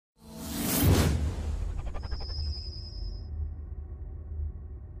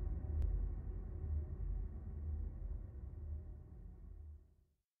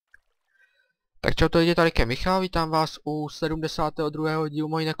Tak čau, to lidi, tady je Michal, vítám vás u 72. dílu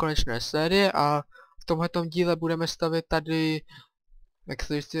mojí nekonečné série a v tomhletom díle budeme stavět tady, jak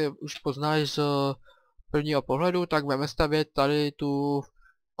se jistě už poznáš z prvního pohledu, tak budeme stavět tady tu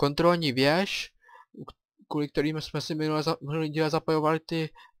kontrolní věž, kvůli kterým jsme si minulý díle zapojovali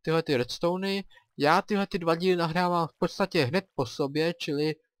tyhle redstony. Já tyhle dva díly nahrávám v podstatě hned po sobě,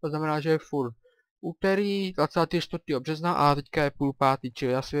 čili to znamená, že je furt úterý 24. března a teďka je půl pátý,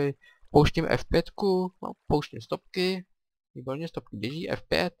 čili já si pouštím F5, no, pouštím stopky, výborně, stopky běží,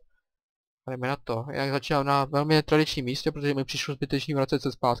 F5, a jdeme na to. Já začínám na velmi netradičním místě, protože mi přišlo zbytečný vracet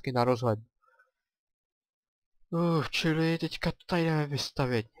se zpátky na rozhled. Čili teďka to tady jdeme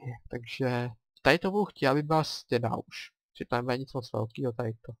vystavět, takže tady to budu chtít, aby byla stěna už. Či tam bude nic moc velkýho,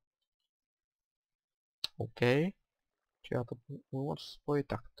 tady to. OK. Či já to budu moc spojit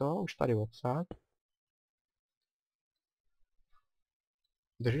takto, už tady odsad.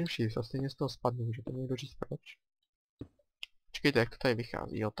 Držím shift a stejně z toho spadnu, můžete mi někdo říct proč? Počkejte, jak to tady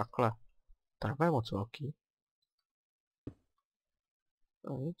vychází, jo, takhle. Tak bude moc velký.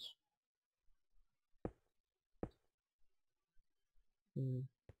 No nic.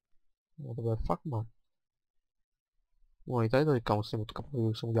 No to bude fakt man. No i tady to teďka musím odkapat,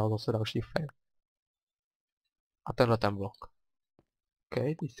 protože jsem udělal zase další fail. A tenhle ten blok. OK,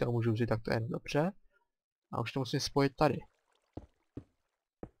 teď si ho můžu vzít, tak to je dobře. A už to musím spojit tady.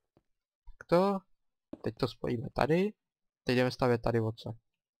 Tak to. Teď to spojíme tady. Teď jdeme stavět tady odsud.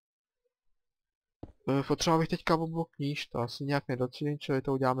 Potřeboval bych teďka oblok níž, to asi nějak nedocílím, čili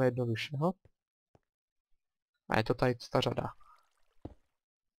to uděláme jednoduše, ho? A je to tady ta řada.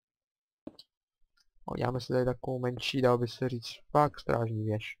 Uděláme si tady takovou menší, dalo by se říct, fakt strážní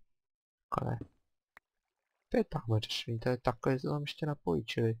věž. A ne. To je takhle řešení, to je takhle, se tam ještě napojit,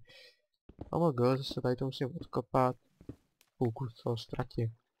 čili... zase tady to musím odkopat. Půlku toho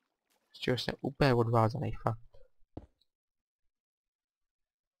ztratím. Z čeho jsem úplně odvázaný, fakt.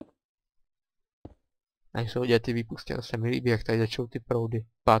 Nejsou vidět ty výpusty, to se mi líbí, jak tady začnou ty proudy.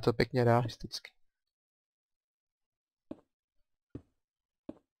 Vypadá to pěkně realisticky.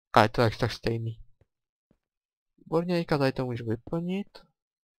 A je to tak stejný. Výborně, tady to můžu vyplnit.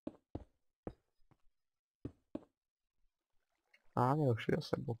 A mě došly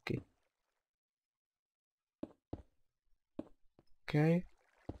zase boky. OK.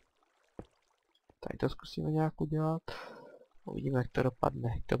 Tady to zkusíme nějak udělat. Uvidíme, jak to dopadne,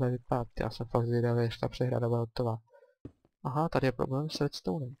 jak to bude vypadat. Já jsem fakt zvědavý, až ta přehrada bude hotová. Aha, tady je problém s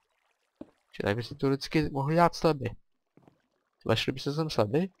redstonem. Čili tady by si tu vždycky mohli dát sleby. Vešly by se sem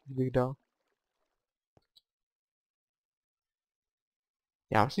sleby, kdybych dal.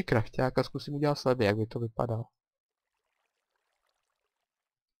 Já si krafťák a zkusím udělat sleby, jak by to vypadalo.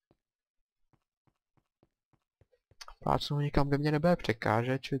 Plácnu někam, kde mě nebude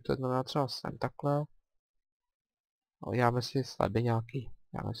překážet, čili to znamená třeba sem takhle. No, dáme si sleby nějaký,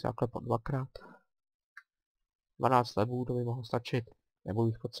 dáme si takhle po dvakrát. 12 slebů, to by mohlo stačit, nebudu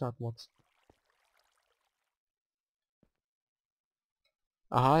jich potřebovat moc.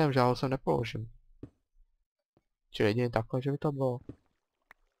 Aha, já žádnou sem nepoložím. Čili jedině takhle, že by to bylo.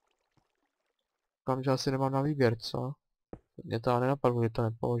 Říkám, že asi nemám na výběr, co? Mě to ale nenapadlo, že to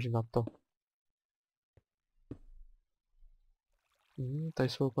nepoložím na to. Tady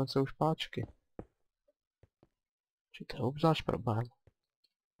jsou dokonce už páčky. Či to je obzvlášť problém.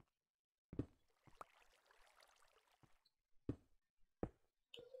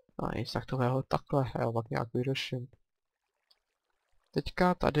 No nic, tak tohle takhle, já ho pak nějak vyřeším.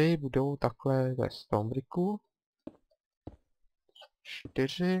 Teďka tady budou takhle ve stombriku.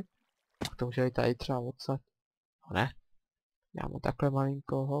 4. Tak to může jít tady třeba odsad. No ne. Dáme takhle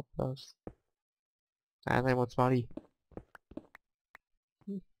malinko, hop, ne, to je moc malý.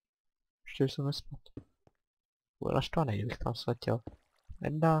 Ještě jsem nespad. Bude naštvaný, kdybych tam sletěl.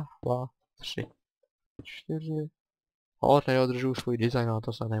 1, 2, 3, 4. Tady održuju svůj design, ale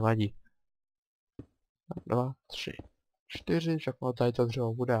to se nevadí. 2, 3, 4, však tady to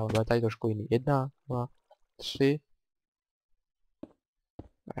dřevo bude, ale bude tady trošku jiný. 1, 2, 3.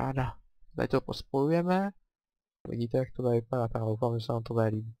 Ráda. Tady to pospojujeme. Vidíte, jak to tady vypadá, tak doufám, že se vám to bude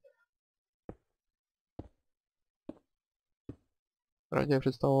líbit. Pravdě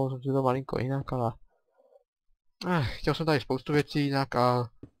představoval jsem si to malinko jinak, ale... chtěl jsem tady spoustu věcí jinak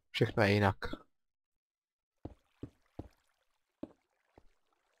a všechno je jinak.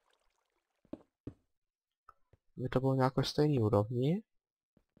 By to bylo nějaké stejný úrovni.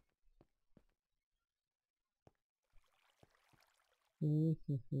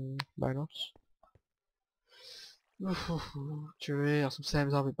 Bajnoc. Čili já jsem se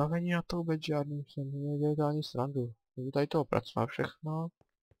nevzal vybavení na to vůbec žádný, jsem nevěděl to ani srandu. Můžu tady to opracovat všechno.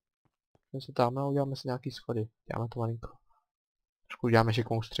 My se dáme a uděláme si nějaký schody. Děláme to malinko. Trošku uděláme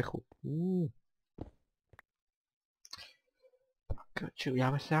šikovou střechu. Tak, či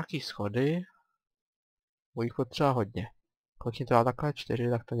uděláme si nějaký schody. Bude jich potřeba hodně. Kolik to dá takhle 4,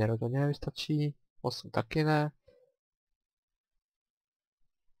 tak to mě rozhodně nevystačí. 8 taky ne.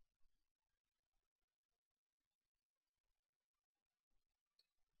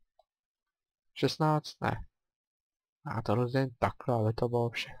 Šestnáct? Ne. A to rozdělím takhle, aby to bylo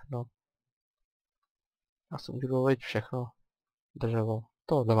všechno. Já si můžu dovolit všechno. Dřevo.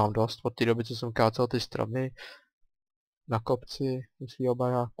 Tohle mám dost. Od té doby, co jsem kácel ty stromy na kopci u svýho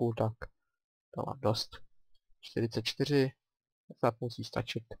baráku, tak to mám dost. 44. Tak musí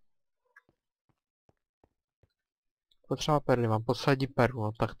stačit. Potřeba perly, mám poslední perlu,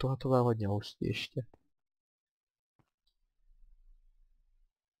 no tak tohle to bude hodně hustý ještě.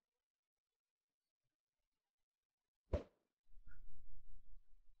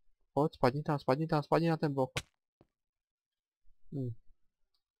 Pojď, spadni na ten blok.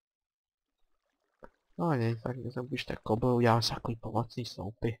 No ne, tak když tak kobel udělám si takový pomocný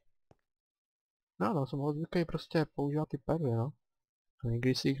sloupy. No, jsem ho zvyklý prostě používat ty perly, no. A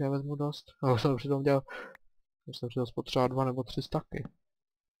nikdy si jich nevezmu dost. No, jsem přitom dělal, jsem přitom spotřeboval 2 nebo 3 staky.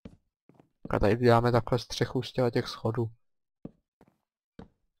 A tady děláme takhle střechu z těch schodů.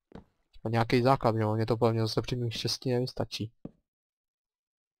 A nějaký základ, jo, mě to podle mě zase při mých 6 nevystačí.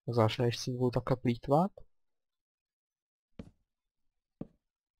 Zvlášť než si budu takhle plýtvat.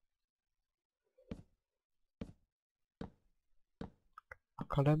 A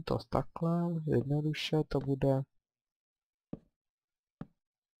kladem to takhle, jednoduše to bude.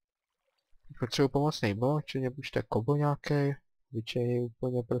 Potřebuji pomocný blok, či nebuďte kobo nějaký, obyčejný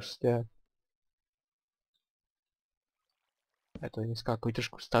úplně prostě. Je to dneska takový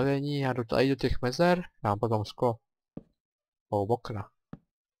trošku stavění, já jdu tady do těch mezer, dám potom sklo. Okna.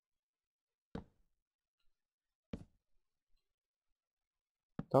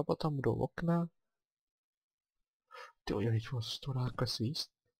 To potom budou okna. Ty ojej, co to dá takhle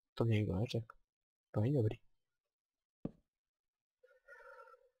svíst? To mě nikdo neřekl. To není dobrý.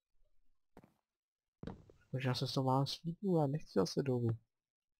 Možná se to mám slíbnu, já nechci zase dolů.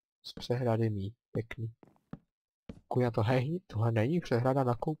 Z přehrady mít, pěkný. Kuja to hej, tohle není přehrada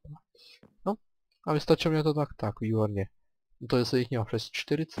na koupání. No, a vystačilo mě to tak, výborně. To je se jich měl přes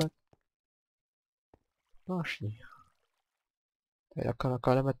 40. Zvláštní. Tady jako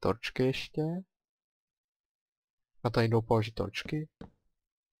naklademe torčky ještě. A tady jdou položit torčky.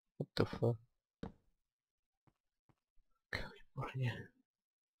 What the fuck. Tak, výborně.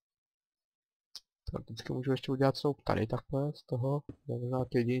 Teoreticky můžu ještě udělat sloup tady takhle z toho. Možná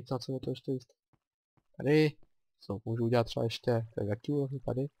jediný, na co mě to ještě jistý. Tady. Sloup můžu udělat třeba ještě, to je jaký úrovni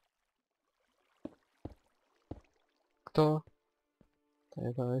tady. To.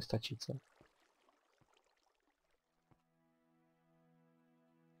 Tady to nevystačí, co?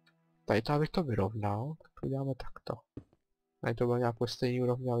 Tady to, abych to vyrovnal, tak to uděláme takto. Tady to bylo nějakou stejný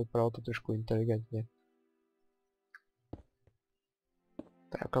úrovni a vypadalo to trošku inteligentně.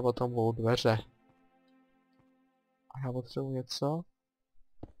 Tak a potom budou dveře. A já potřebuji něco.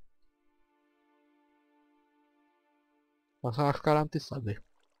 A se nakládám ty sady.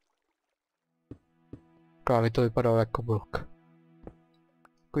 Právě to vypadalo jako blok.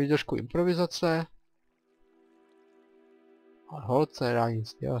 Takový trošku improvizace. Ale holce nedá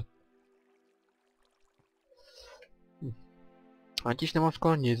nic dělat. A tiž nemám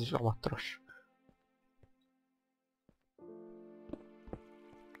skoro nic, amatroš.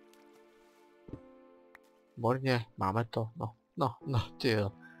 Borně, máme to, no, ty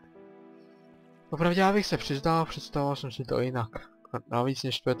jo. Opravdu já bych se přiznal, představoval jsem si to jinak. Navíc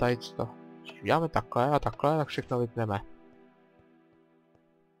než to je tady to. Když uděláme takhle a takhle, tak všechno vypneme.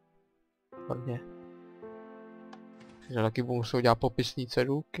 Borně. Takže taky budu muset udělat popisní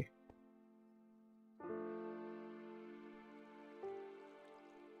cedulky.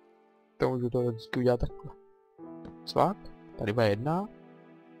 To můžu to vždycky udělat takhle. Cvak, tady bude jedna.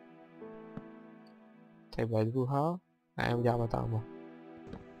 Tady bude druhá. Ne, uděláme tamhle.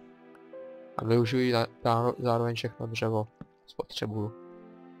 A využiju zároveň všechno dřevo. Spotřebuju.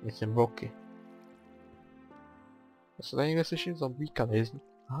 Myslím bloky. Já se tady někde slyším zombíka, nejezdí.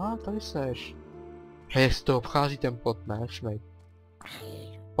 Aha, tady seš. Hej, jak se to obchází ten plot, ne, šmej.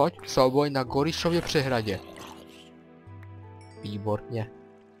 Pojď, souboj na Gorišově přehradě. Výborně.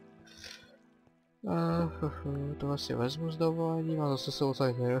 To asi vezmu s dovolením a zase se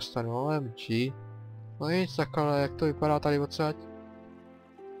odsaď nedostanu, OMG. No nic, tak ale jak to vypadá tady odsaď?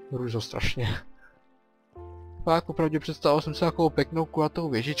 Hrůzo strašně. Tak opravdu představil jsem si takovou pěknou kulatou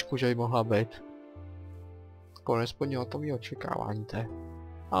věžičku, že by mohla být. Skoro nesplnilo to mý očekávání, to je.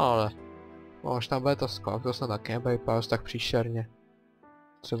 Ale No, až tam bude to sklo, to snad taky nebude vypadat tak příšerně.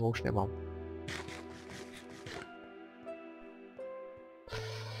 Třeba už nemám.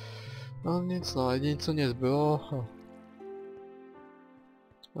 No nic, no, jediné co mě zbylo.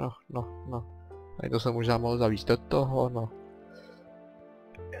 No. Tady to jsem možná mohl zavíst do toho, no.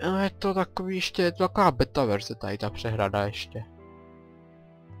 No je to takový ještě, je to taková beta verze tady, ta přehrada ještě.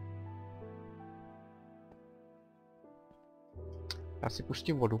 Já si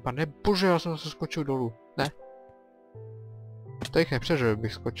pustím vodu, pane bože, já jsem se skočil dolů, ne? To jich nepřežil,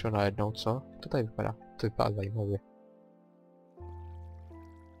 bych skočil najednou, co? To tady vypadá, to vypadá zajímavě.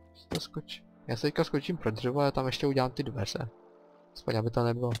 To skoč. Já se teďka skočím pro dřevo, ale tam ještě udělám ty dveře. Aspoň aby to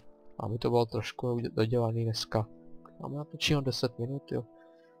nebylo, aby to bylo trošku dodělaný dneska. Máme natočeno 10 minut, jo.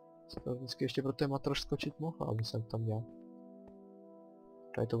 To vždycky ještě pro téma trošku skočit mohl, aby jsem tam měl.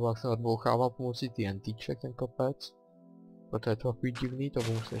 Tady to bylo, jak jsem odbouchával pomocí TNTček ten kopec. Proto je to takový divný, to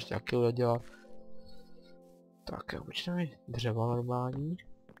budu muset ještě taky dodělat. Tak jo, počneme dřevo normální.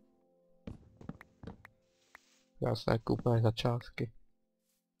 Já se jako úplně začátky.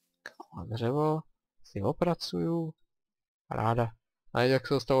 Mám dřevo, s ním opracuju. Ráda. A jak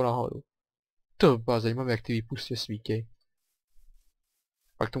se dostalo nahoru. To by bylo zajímavé, jak ty výpustě svítí.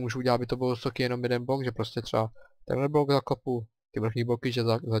 Pak to můžu udělat, aby to bylo soky jenom jeden blok, že prostě třeba tenhle blok zakopu, ty vrchní bloky, že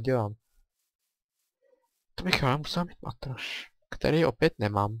zadělám. To bych ale musel mít matroš, který opět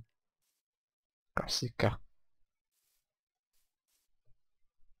nemám. Klasika.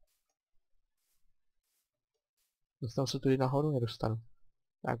 Dostanu se tudy nahoru, nedostanu.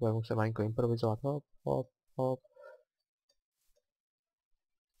 Tak budu muset malinko improvizovat, hop.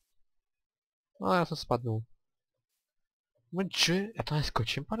 No já jsem spadnul. Může, já to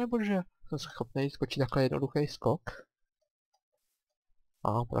neskočím, pane bože? Jsem schopný skočit takhle jednoduchý skok.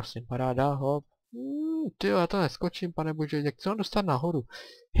 A prosím, paráda, hop. Tyjo, já to neskočím, pane bože, jak chci ho dostat nahoru?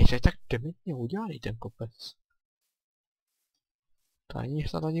 Hej, to je tak dementně udělaný ten kopec. To ani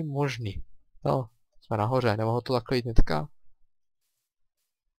snad ani možný. No, jsme nahoře, nemohu to takhle jít hnedka.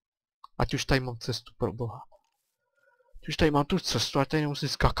 Ať už tady mám cestu, pro boha. Ať už tady mám tu cestu, ať tady nemusím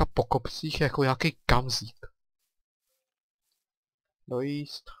skákat po kopcích jako nějaký kamzík.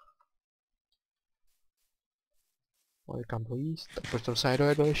 Dojíst. Můžu kam dojíst, tak proč tam se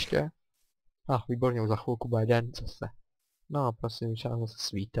nedojedu ještě? Výborně, už za chvilku bude den zase. No, prosím, už zase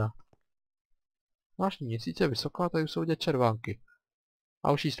svítá. Zvláštní měsíc je vysoká, tady už jsou vidět červánky.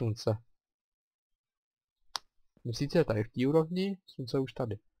 A už jí slunce. Měsíc je tady v té úrovni, slunce už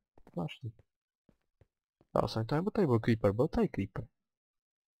tady. Zvláštní. Dal jsem to, nebo tady byl creeper? Byl tady creeper.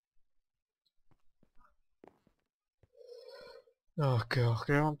 Tak jo,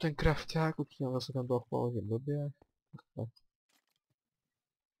 kde mám ten krafťák? Určitě zase tam bylo v pohodě blbě.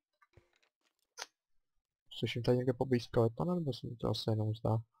 Slyším tady někde poblíž skeletona, nebo se mi to asi jenom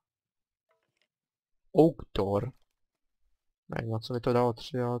zdá? Oak door. Nevím, na co mi to dalo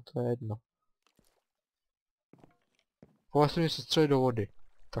 3, ale to je jedno. Vlastně se střelit do vody.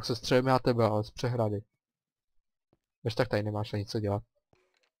 Tak se střelíme na tebe, ale z přehrady. Víš, tak tady nemáš ani co dělat.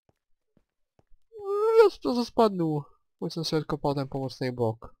 Já to zase spadnu. Už jsem si odkopal ten pomocný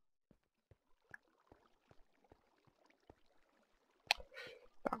blok.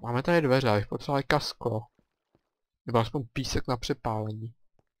 Tak, máme tady dveře, abych potřeboval kasklo. Nebo aspoň písek na přepálení.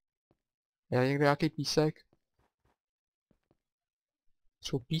 Je někde nějaký písek?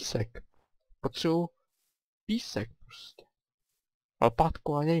 Potřebuji písek. Potřebuji písek prostě.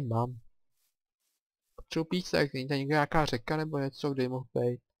 Lopátku a něj mám. Potřebuji písek, není tady někde nějaká řeka nebo něco, kde mohl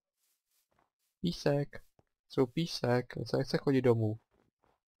být. Písek. Potřebuji písek, já se nechce chodit domů.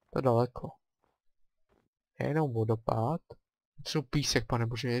 To je daleko. Je jenom vodopád. Potřebuji písek, pane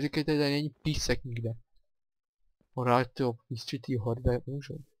bože, neříkejte, tady není písek nikde. Morál tyho písčitý horde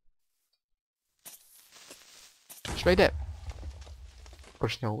můžu. Už vejde.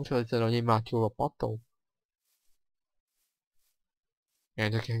 Proč neumřelite do něj mlátil lopatou?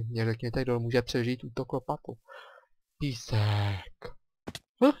 Neřekněte, kdo může přežít útok lopatou. Písek.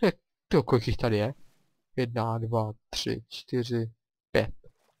 Jak to, kolik jich tady je? 1, 2, 3, 4, 5.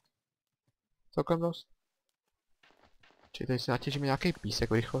 Celkem dost. Čili tady si natěžíme nějaký písek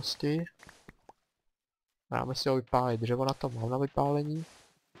v rychlosti. Dáme si ho vypálit dřevo, na to mám na vypálení.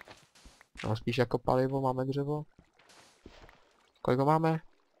 No spíš jako palivo máme dřevo. Kolik ho máme?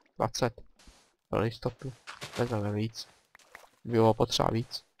 20. Do listopu. Vezmeme víc. Bylo potřeba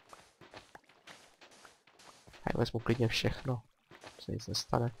víc. Já vezmu klidně všechno. Se nic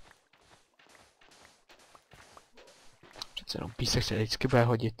nestane. Přece jenom písek se vždycky bude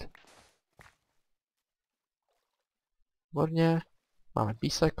hodit. Výborně. Máme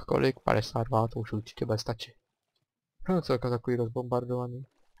písek, kolik? 52, to už určitě bude stačit. No celkem takový rozbombardovaný.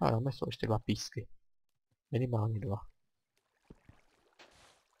 A dáme jsou ještě 2 písky. Minimálně 2.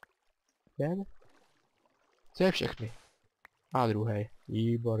 Jeden. Co je všechny? A druhý.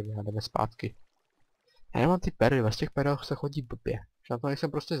 Výborně, a jdeme zpátky. Já nemám ty perly, bez těch perel se chodí blbě. Na to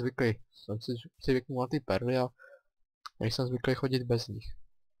nejsem prostě zvyklý. Jsem si zvyknul na ty perly a nejsem zvyklý chodit bez nich.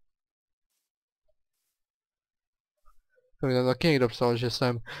 To mi tam taky někdo psal, že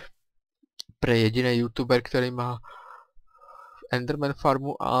jsem jediný youtuber, který má Enderman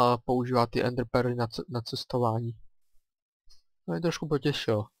farmu a používá ty Ender perly na cestování. To mě trošku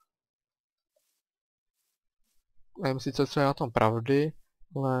potěšilo. Nevím sice, co je na tom pravdy,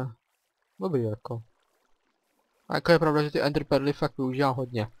 ale dobrý jako. A jako je pravda, že ty Ender perly fakt využívám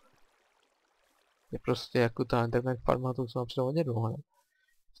hodně. Je prostě jako ta Enderman farma, to jsem například hodně dlouho, ne?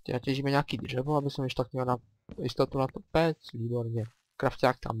 Prostě natěžíme nějaký dřevo, aby jsem ještě tak měl na jistotu na to pec, výborně.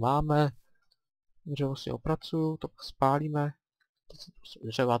 Krafťák tam máme. Dřevo si opracuju, to pak spálíme.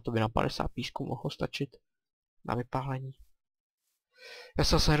 Dřeva to by na 50 písků mohlo stačit na vypálení. Já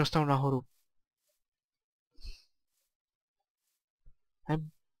se zase nedostanu nahoru.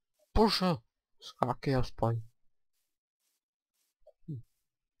 Bože, skáky aspoň.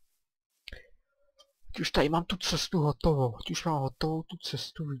 Teď už tady mám tu cestu hotovou. Teď už mám hotovou tu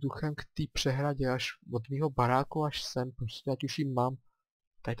cestu vzduchem k té přehradě až od mýho baráku až sem. Prostě ať už ji mám.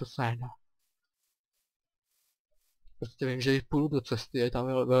 Tady to se nedá. Prostě vím, že když půjdu do cesty, je tam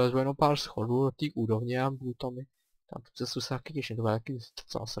vylezu jenom pár schodů do té úrovně a budu tam i... Tam tu cestu se taky těším, to bude taky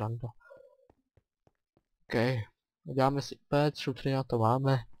docela sranda. OK. Děláme si pec, šutry na to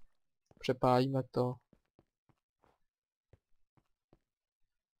máme. Přepálíme to.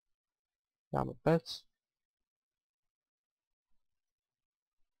 Dáme pec.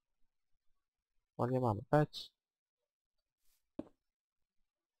 Hlavně máme pec.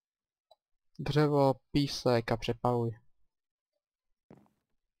 Dřevo, písek a přepaluj.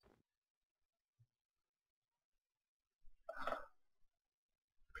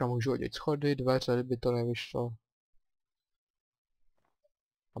 Já můžu hodit schody, dveře, kdyby to nevyšlo.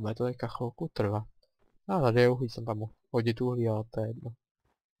 A bude to teďka chvilku trvat. A tady je uhlí, jsem tam mohl hodit uhlí, ale to je jedno.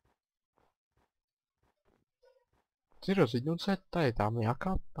 Chci rozhodnout, co je tady, tam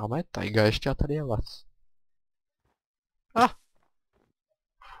nějaká, tam je tajga ještě a tady je les.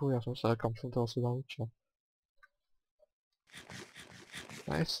 Fuj, já jsem se, kam jsem to asi naučil.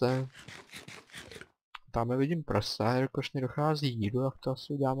 Nejsem. Tam vidím prsa, jakož mi dochází jídlo, tak to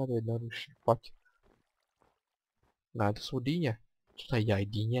asi uděláme jednoduše. Pojď. Ne, to jsou dýně. Co tady dělají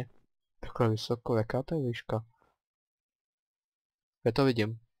dýně? Takhle vysoko, jaká to je výška? Já to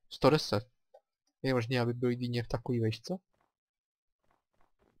vidím. 110. Je možné, aby byly dýně v takové výšce?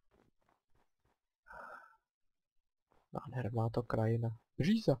 Nádherná to krajina.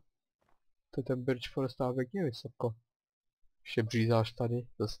 Bříza. To je ten Birch Forest a pěkně vysoko. Ještě bříza až tady,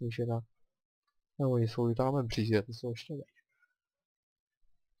 zasnížená. No, oni jsou, tam břízy, to jsou ještě vejš.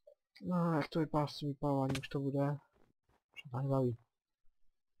 No, jak to vypadá s tím vypalováním, už to bude? Už to nebaví.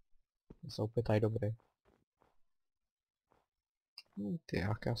 To jsou opět tady dobrý. Ty,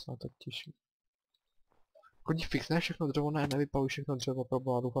 jak já se na to těším. Chodí fix, ne všechno dřevo, ne, nevypaluj všechno dřevo,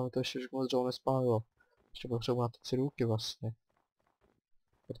 proboha, doufám, že to ještě všechno dřevo nespálilo. Ještě potřebuji na ty cedulky vlastně.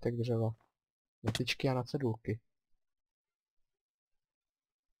 Vrtek dřeva. Na tyčky a na cedulky.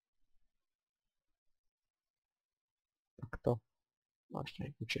 Tak to. Má ještě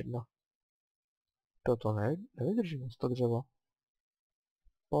nejkuč jedna. Toto nevydrží moc to dřevo.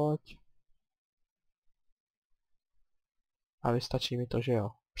 Pojď. A vystačí mi to, že jo.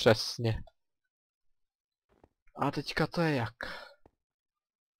 Přesně. A teďka to je jak?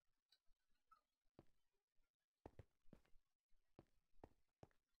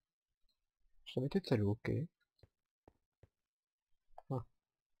 Ještě mi ty cedulky.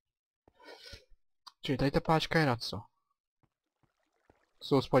 Čili tady ta páčka je na co? To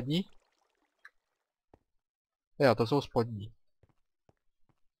jsou spodní? Jo, to jsou spodní.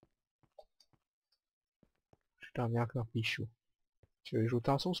 Už tam nějak napíšu. Čili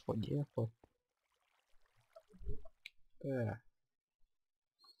žlutá jsou spodní, jako. To je.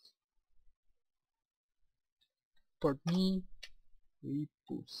 Spodní.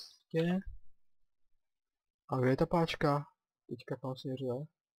 Výpustě. A kde je ta páčka? Teďka kam směřuje?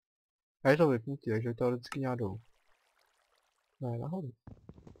 A je to vypnutý, takže to vždycky nějak dolů. Ne, nahoru.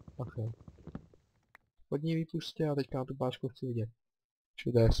 Ok. Spodní výpustě a teďka na tu páčku chci vidět.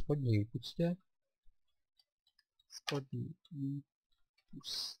 Čili to je spodní výpustě. Spodní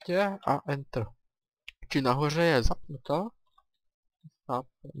výpustě a enter. Či nahoře je zapnuto.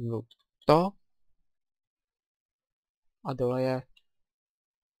 Zapnuto. A dole je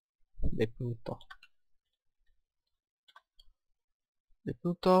vypnuto.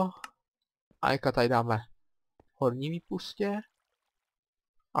 Vypnu to. A jaka tady dáme horní výpustě.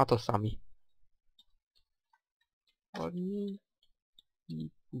 A to samý. Horní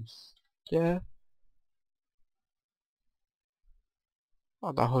výpustě.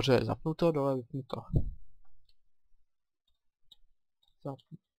 A nahoře je zapnuto, dole vypnuto.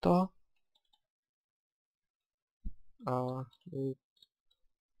 Zapnuto. A vypnuto.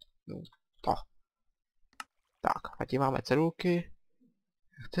 Tak, a tím máme cedulky.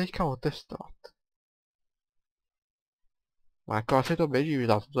 Chci teďka otestovat. No jako asi to běží,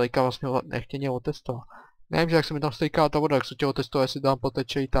 já jsem to teďka vlastně nechtěně otestoval. Nevím, že jak se mi tam stejká ta voda, jak se tě otestuje, jestli tam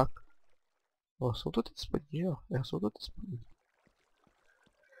poteče i tak. No, jsou to ty spodní, jo? Jo, jsou to ty spodní.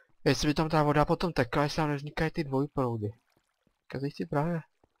 Jestli by tam ta voda potom tekla, jestli tam nevznikají ty dvojproudy. Kazíš si právě.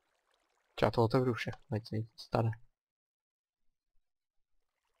 Já to otevřu všechno, ať se nic stane.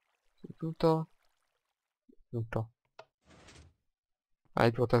 Vypnu to. Vypnu to. A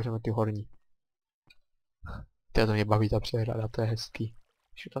teď otevřeme ty horní. To mě baví ta přehrada, to je hezký.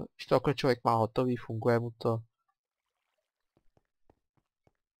 Když to takhle člověk má hotový, funguje mu to.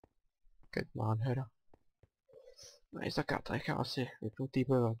 Keď má hra. No i tak já to nechám asi vypnutý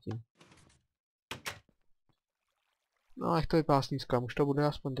tím. No jak to vypadá s nízkem, už to bude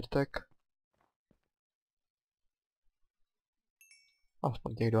aspoň drtek.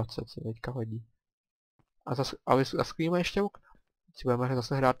 Aspoň těch 20 se teďka hodí. A zase, ale zasklíme ještě okna. Teď si budeme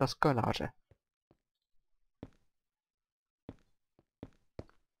zase hrát na sklenáře.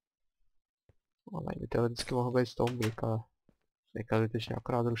 No, by teoreticky mohl být stonebrick, ale teďka zbytečně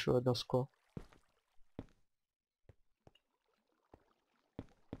akorát zrušil jedno sklo.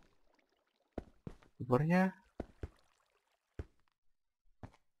 Výborně.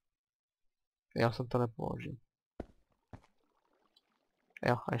 Já jsem to nepoložil.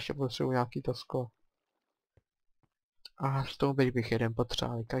 Jo, a ještě potřebuji nějaký to sklo. A stonebrick bych jeden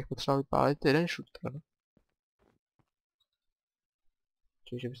potřeboval, teďka bych potřeboval vypálit jeden shooter.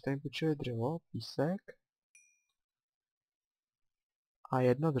 Čiže byste mi půjčili dřevo, písek. A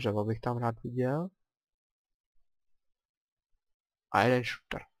jedno dřevo bych tam rád viděl. A jeden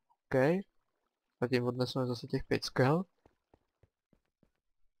shooter. OK. Zatím odneseme zase těch 5 skel.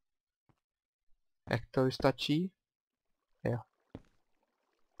 Jak to vystačí? Jo.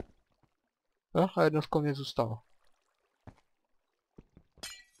 Jo, a jedno sklo mě zůstalo.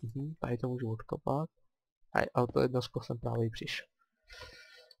 Tady to můžu odkopat. A to jedno sklo jsem právě přišel.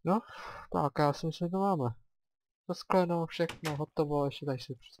 No, tak já si myslím, že to máme. Zaskleno, všechno, hotovo, ještě tady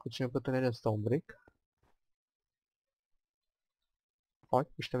si přeskočíme po ten jeden stonebrick. Pojď,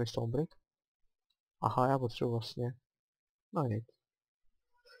 pište mi stonebrick. Aha, já potřebuji vlastně... No nic.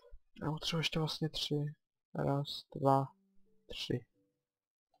 Já potřebuji ještě vlastně 3. Raz, 2, 3.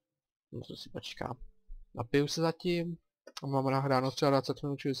 No to si počkám. Napiju se zatím. A máme nahráno třeba 20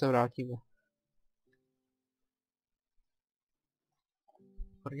 minut, čili se vrátíme.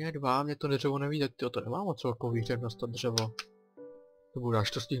 Prvně 2, mě to dřevo nevíde, tyjo, to nemá moc velkou výhřevnost to dřevo. To bude,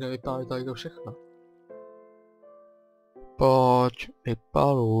 až to stihne vypálit tady to všechno. Pojď,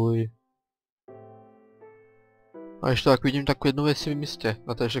 vypaluj. A ještě tak vidím takovou jednu věc si vymyslě.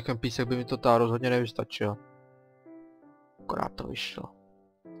 Na ten všechen písek by mi to ta rozhodně nevystačilo. Akorát to vyšlo.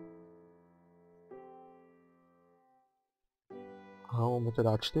 Aha, máme to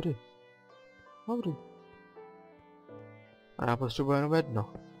dát 4. Dobrý. A já potřebuji jenom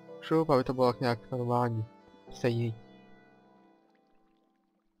jedno. Šup, aby to bylo tak nějak normální. Stejný.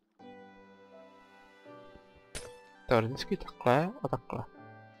 Teoreticky takhle a takhle.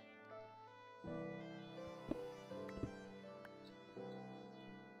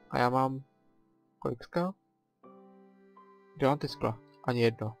 A já mám... kolik skal? Kde mám ty skla? Ani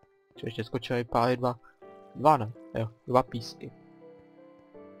jedno. Či ještě skočili pály 2. 2 ne? Jo, 2 písky.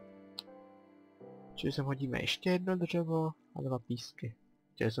 Čili sem hodíme ještě jedno dřevo a 2 písky.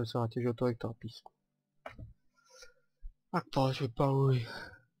 Čili jsem se natěžil tolik toho písku. Tak pojď, vypaluj.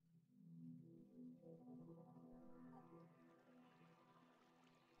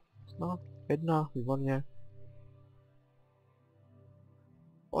 No, 1, výborně.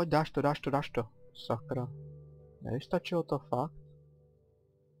 Pojď, dáš to. Sakra. Nevystačilo to fakt?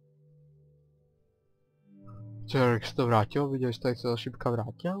 Co, jak se to vrátilo? Viděl jste, jak se ta šipka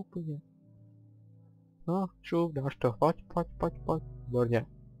vrátila úplně? No, šup, dáš to, pojď. Výborně.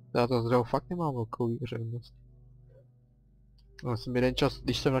 Já to zdroju fakt nemám velkou výhřevnost. No, jsem jeden čas,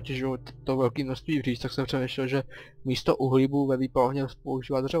 když jsem natěžil to velké množství vříz, tak jsem přemýšlel, že místo uhlíbu ve výpalovně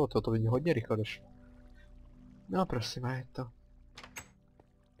používat dřevo, to by mě hodně rychle došlo. No prosím, je to.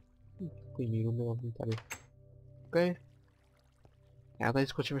 Takový míru milovný tady. OK. Já tady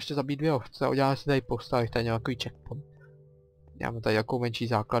skočím ještě zabít 2 ovce a uděláme si tady postavit tady nějaký checkpoint. Máme tady takovou menší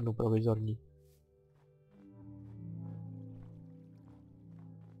základnu provizorní.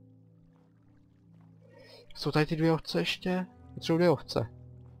 Jsou tady ty 2 ovce ještě? Potřebuji 2 ovce.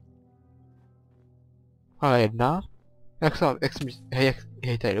 Ale jedna?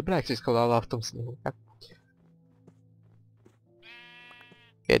 Hej, to je dobré, jak jsi schovala v tom sněhu. Jak?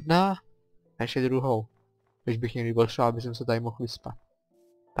 Jedna? A ještě druhou. Když bych někdy byl třeba, aby jsem se tady mohl vyspat.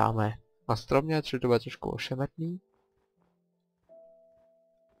 Dáme na stromě, protože to bude trošku ošemetný.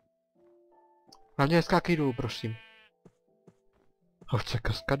 Hlavně neskákej dolů, prosím. Ovce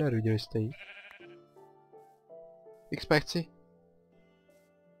kaskadér, viděli jste ji? XP chci.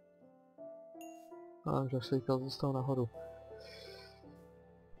 A že se jít z toho nahoru.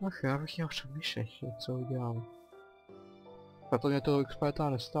 Ach, já bych měl přemýšlet, co udělám. Proto mě to XP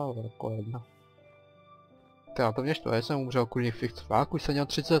nestálo, jako jedna. Teda to mě štve, jsem umřel kvůli fixfák, už jsem měl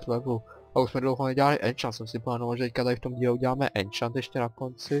 30 levelů. A už jsme dlouho nedělali enchant, jsem si plánoval, že teďka tady v tom díle uděláme enchant ještě na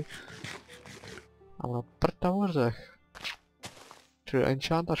konci. A na prta hořech. Čili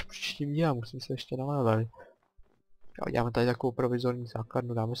enchant až příštím díle, musím se ještě nalevelit. A uděláme tady takovou provizorní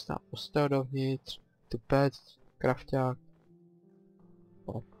základnu, dáme si tam postel dovnitř, tu pec, krafťák.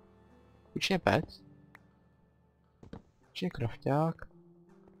 Učně pec. Učně krafťák.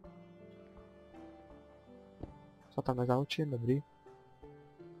 Co tam nezaučím, dobrý.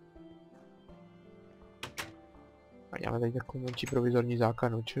 A děláme tady takovou menší provizorní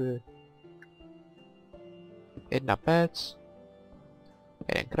základnu, čili... Jedna pec.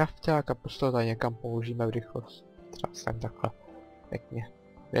 Jeden krafťák a postel tady někam položíme v rychlost. Třeba sem takhle. Pěkně.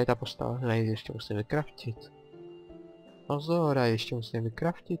 Kde je ta postava? Ne, ještě musím vykraftit. Pozor, a ještě musím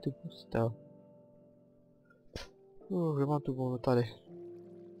vykraftit tu postel. Že mám tu volnu tady.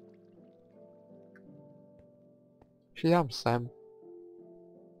 Ještě dám sem.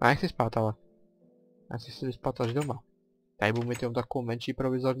 A nechci spát ale. Já chci si vyspat až doma. Tady budu mít jenom takovou menší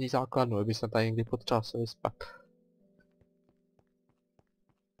provizorní základnu, aby jsem tady někdy potřeboval se vyspat.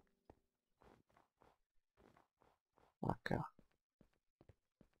 Tak jo.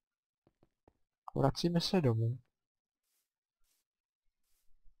 Vracíme se domů.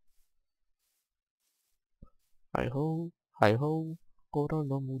 Haj ho, skoro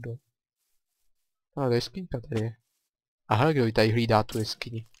domů do. No, to je skynka tady je. Aha, kdo ji tady hlídá tu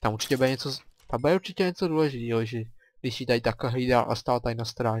jeskyni? Tam určitě bude něco, tam bude určitě něco důležitého, že když ji tady takhle hlídá a stál tady na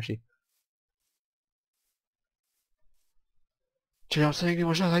stráži. Čili nám se někdy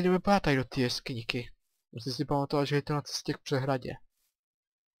možná zajdeme pát tady do ty jeskyníky. Musím si pamatovat, že je to na cestě k přehradě.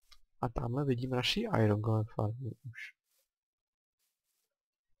 A tamhle vidím naši Iron Golem farmu už.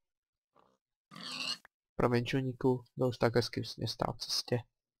 Promiň čuníku, to už tak hezky stál v cestě.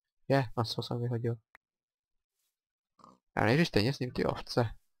 Je, na co jsem vyhodil. Já nejdřív stejně s ním ty ovce.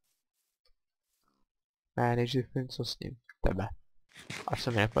 Ne, nejdřív vím co s ním. Tebe. Až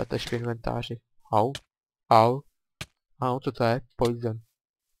se mi nepleteš v inventáři. Au. Au. Au, co to je? Poison.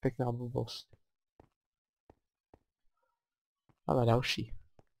 Pěkná blbost. Ale další.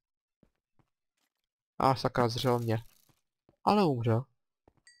 A sakra, zřel mě. Ale umřel.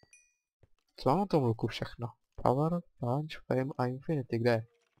 Co mám na tom luku všechno? Power, punch, fame a infinity, kde je?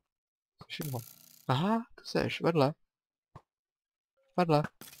 Slyším ho. Aha, tu seš, vedle. Vedle.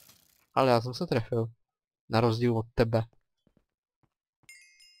 Ale já jsem se trefil. Na rozdíl od tebe.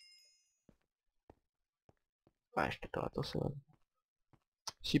 A ještě tohleto se vezmu.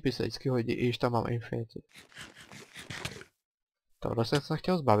 Šípy se vždycky hodí, i když tam mám infinity. Tohle jsem se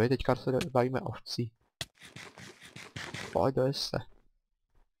chtěl zbavit, teďka se zbavíme ovcí. Pojď do se.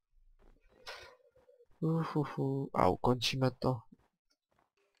 A ukončíme to.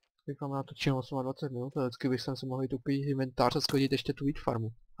 Teď máme natočím 28 minut, a vždycky bych se mohl jít uklidit inventář a sklidit ještě tu farmu.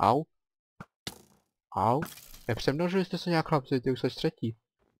 Au. Au. Nepřemnožili jste se nějak chlapci, ty už jsi třetí.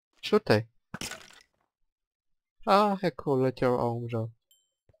 Čtvrtý. A jako letěl a umřel.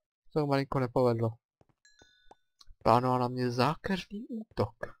 To malinko nepovedlo. Plánoval na mě zákeřný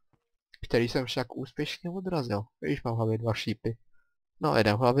útok, který jsem však úspěšně odrazil, když mám v hlavě 2 šípy. No,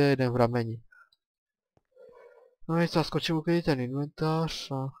 jeden v hlavě, jeden v rameni. No nic, zaskočím uklidit ten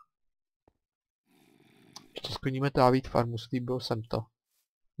inventář a... Ještě sklidíme trávit farmu, slíbil jsem to.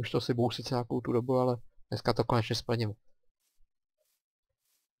 Už to si budu sice nějakou tu dobu, ale dneska to konečně splním.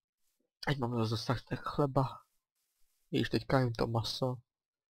 Ať mám zase tak chleba. Již teďka jim to maso.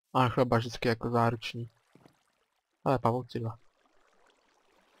 Ale chleba vždycky jako záruční. Ale pavouci 2.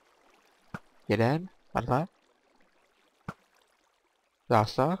 Jeden, takhle.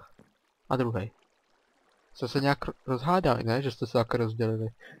 Zásah. A druhý. Jste se nějak rozhádali, ne? Že jste se tak rozdělili.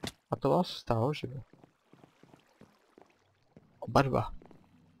 A to vás stalo, že jo? Oba dva.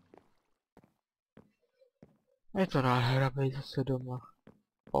 Je to nádhera být zase doma.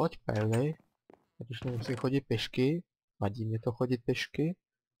 Pojď, Perly. Když nemusím chodit pěšky. Vadí mě to chodit pěšky.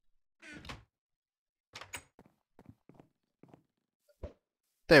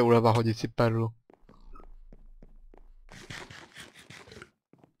 To je úleva hodit si perlu.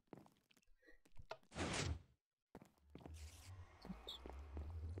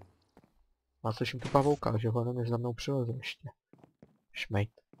 Já slyším tu pavouka, že ho než za mnou přileze ještě.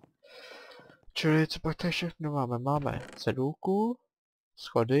 Šmejt. Čili co pak tady všechno máme? Máme cedulku,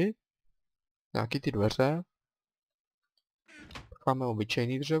 schody, nějaký ty dveře. Pak máme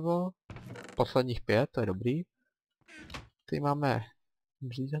obyčejný dřevo, posledních 5, to je dobrý. Tady máme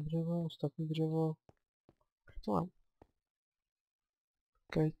bříze dřevo, ostatní dřevo. Co mám?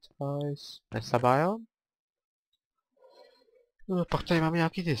 Ice, nesabajo. No, pak tady máme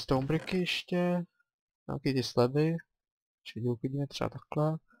nějaký ty stonebricky ještě, nějaký ty sleby, čili uklidíme třeba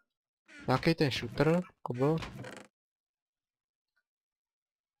takhle. Nějaký ten shooter, kobl.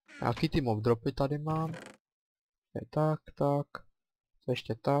 Nějaký ty mob dropy tady mám. Je tak, tak. Co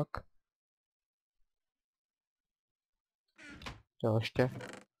ještě tak. Jo, ještě.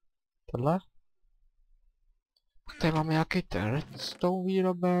 Tohle. Pak tady máme nějaký ten redstone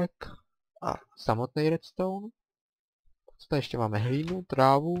výrobek. A samotný redstone. Co tady ještě máme? Hlínu,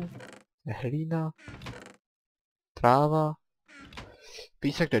 trávu. Hlína. Tráva.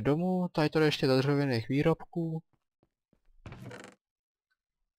 Písek jde domů, tady to jde ještě do dřevěných výrobků.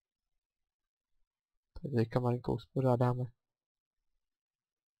 Tady teďka malinkou uspořádáme.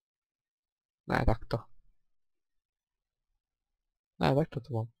 Ne, takto. Ne, takto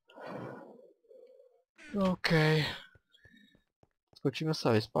to mám. OK. Skočíme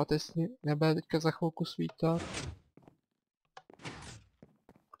se vyspat, jestli nebude teďka za chvilku svítat.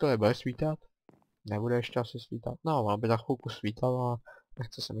 To nebude svítat? Nebude ještě asi svítat. No, ono by za chvilku svítalo a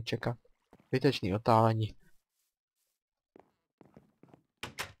nechce se mi čekat. Zbytečný otálení.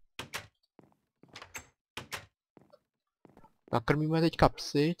 Nakrmíme teďka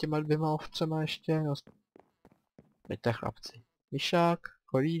psy, těma 2 ovcema ještě. No. Pojďte chlapci. Myšák,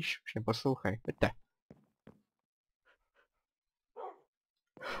 kolíš, už neposlouchej, pojďte.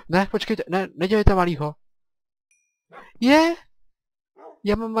 Ne, počkejte, ne, nedělejte malýho. Je?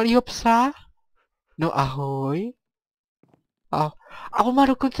 Já mám malýho psa? No ahoj. A on má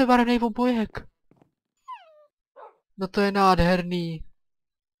dokonce barevný obojek. No to je nádherný.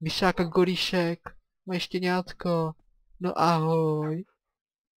 Myšák a golíšek. Má štěňátko. No ahoj.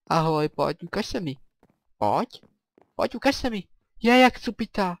 Ahoj, pojď, ukaž se mi. Pojď. Pojď, ukaž se mi. Je jak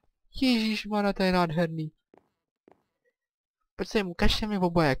cupita. Ježišmana, to je nádherný. Pojď sem, ukaž se mi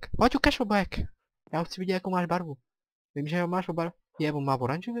obojek. Pojď, ukaž obojek. Já chci vidět, jakou máš barvu. Vím, že ho máš barvu. Je, on má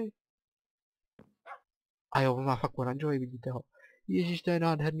oranžový. A jo, on má fakt oranžový, vidíte ho. Ježíš, to je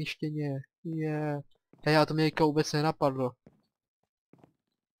nádherný štěně. Je. Hej, já to mě teďka vůbec nenapadlo.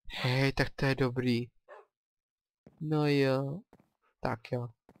 Hej, tak to je dobrý. No jo. Tak jo.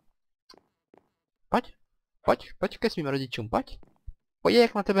 Pojď. Pojď ke svým rodičům, pojď. Pojď,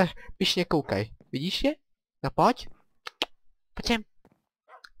 jak na tebe pyšně koukaj. Vidíš je? No pojď. Pojď sem.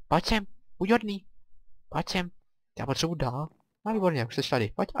 Pojď sem. Buď hodný. Pojď sem. Já potřebuji dál. No výborně, už jsi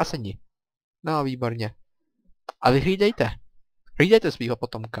tady. Pojď a sedni. No výborně. A vy hlídejte. Hlídejte svýho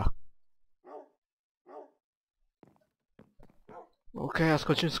potomka. OK, já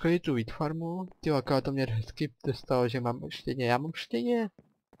skočím schodit tu wheat farmu. Tyjo, jaká to mě hezky dostalo, že mám štěně. Já mám štěně.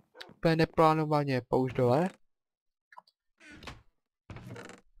 Úplně neplánovaně. Použ dole.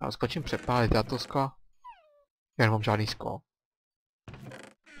 Já skočím přepálit, já to skla. Já nemám žádný sklo.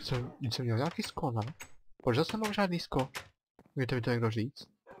 Jsem měl nějaký sklo, ne? Proč zase nemám žádný sklo? Můžete mi to někdo říct?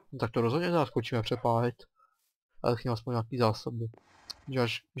 No tak to rozhodně zaskočíme přepálit. Ale chtěl aspoň nějaký zásoby.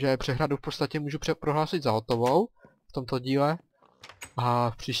 Že přehradu v podstatě můžu prohlásit za hotovou. V tomto díle. A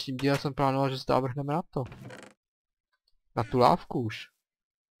v příštím díle jsem plánoval, že se to vrhneme na to. Na tu lávku už.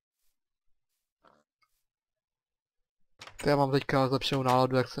 To já mám teďka zlepšenou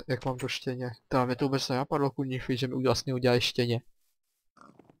náladu, jak mám to štěně. To mě to vůbec nenapadlo, kurní chvíli, že mi vlastně udělali štěně.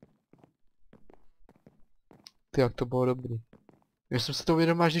 Ty, jak to bylo dobrý. Já jsem si to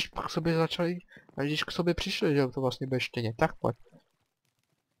uvědomil, až když k sobě začali, až když k sobě přišli, že to vlastně bude štěně. Tak pojď.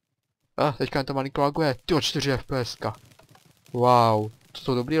 Teďka to malinko laguje. Tyjo, 4 FPSka. Wow, to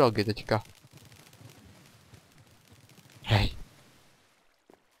jsou dobrý logy teďka. Hej.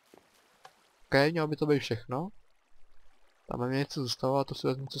 OK, mělo by to být všechno. Tam mi něco zůstalo a to si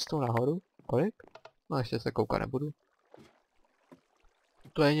vezmu cestou nahoru. Kolik? No ještě se koukat nebudu.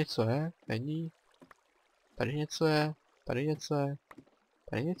 Tu je něco je? Není. Tady něco je. Tady něco je.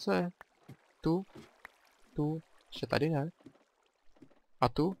 Tady něco je. Tu. Tu. Ještě tady ne. A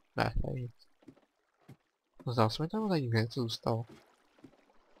tu? Ne, tady nic. No zase mi tam tady něco zůstalo.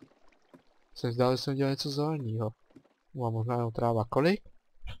 Se zdá, že jsem dělal něco zeleného. No a možná jenom tráva. Kolik?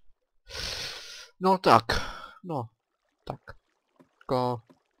 No tak. No. Tak. Jako...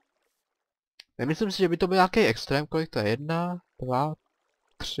 Nemyslím si, že by to byl nějaký extrém. Kolik to je? 1, 2,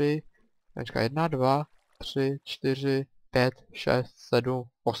 3... Počkej, 1, 2, 3, 4, 5, 6, 7,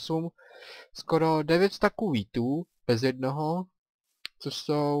 8. Skoro 9 staků vítů. Bez jednoho. Což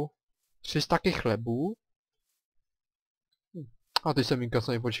jsou 3 staky chlebů. A ty se Minka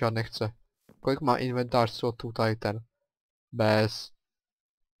se mi počítat nechce. Kolik má inventář slotů tady ten? Bez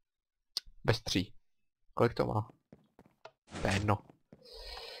 3. Kolik to má? To je jedno.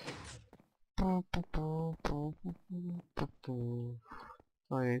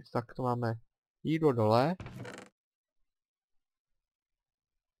 No nic, tak to máme jídlo dole.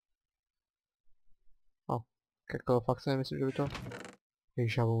 No, jako fakt si nemyslím, že by to...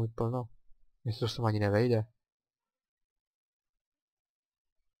 Ježiš, já budu mít plno. Jestli to sem ani nevejde.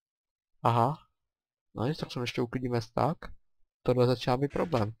 Aha. No nic, tak sem ještě uklidíme stak. Tohle začíná být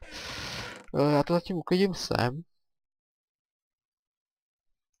problém. Já to zatím uklidím sem.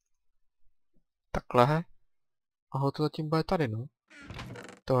 Takhle. A to zatím bude tady, no.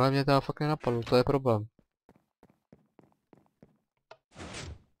 Tohle mě teda fakt nenapadlo, to je problém.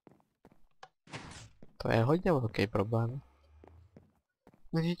 To je hodně velký problém.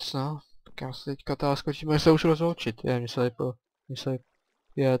 No nic, no. Tak já se teďka teda skočíme se už rozloučit. Je,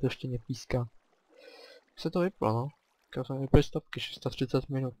 je, to ještě nepíská. Se to vyplo, no. Já jsem vypl stopky, 630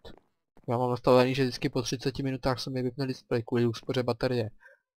 minut. Já mám nastavený, že vždycky po 30 minutách se mi vypne displej kvůli úspoře baterie.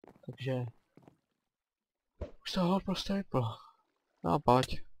 Takže... Už to prostě vyplo. No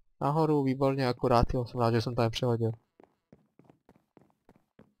pojď. Nahoru, výborně, akorát, jo, jsem rád, že jsem tady přehodil.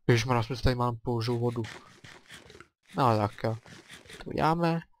 Ježišmarja, jsme tady mám použil vodu. No tak jo. To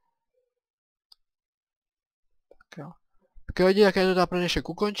uděláme. Tak jo. Tak jo lidi, tak já to tady pro dnešek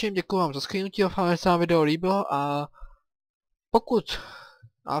ukončím, děkuji vám za shlédnutí, doufám, že se vám video líbilo a pokud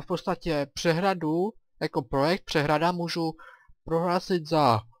a v podstatě přehradu, jako projekt přehrada můžu prohlásit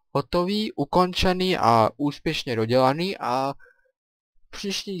za hotový, ukončený a úspěšně dodělaný a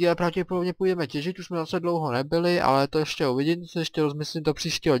příští díle pravděpodobně půjdeme těžit, už jsme zase dlouho nebyli, ale to ještě uvidím, se ještě rozmyslím do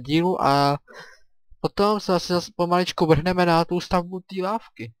příštího dílu a potom se zase pomaličku vrhneme na tu stavbu té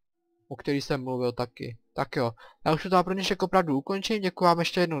lávky, o který jsem mluvil taky. Tak jo, já už to tady pro dnešek opravdu ukončím, děkuji vám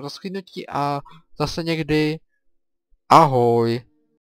ještě jednou za shlédnutí a zase někdy ahoj.